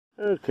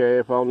Okay,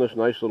 I found this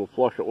nice little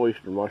flush of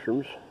oyster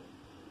mushrooms,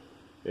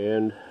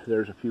 and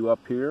there's a few up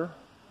here.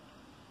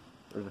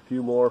 There's a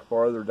few more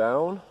farther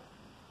down.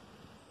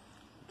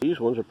 These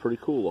ones are pretty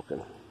cool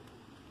looking.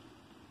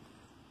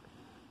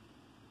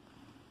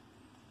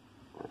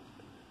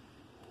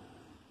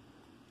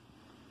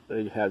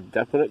 They have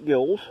definite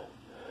gills,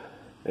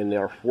 and they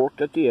are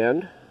forked at the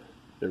end.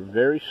 They're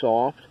very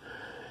soft.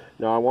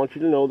 Now I want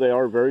you to know they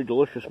are a very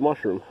delicious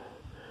mushroom.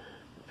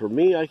 For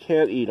me, I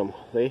can't eat them.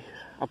 They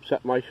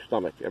upset my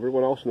stomach.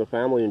 Everyone else in the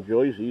family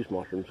enjoys these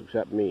mushrooms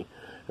except me.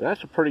 And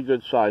that's a pretty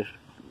good sized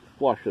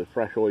flush of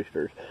fresh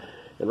oysters.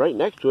 And right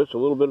next to it's a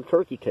little bit of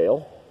turkey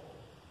tail.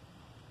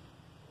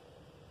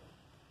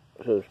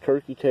 So there's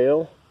turkey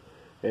tail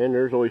and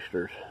there's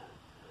oysters.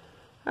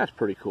 That's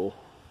pretty cool.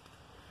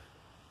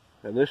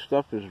 And this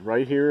stuff is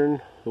right here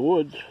in the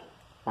woods.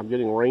 I'm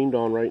getting rained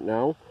on right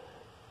now.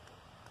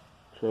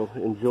 So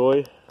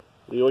enjoy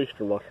the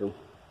oyster mushroom.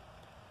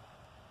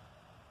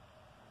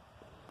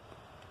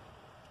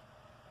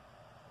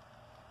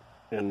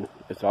 And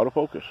it's out of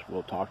focus.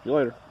 We'll talk to you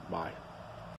later. Bye.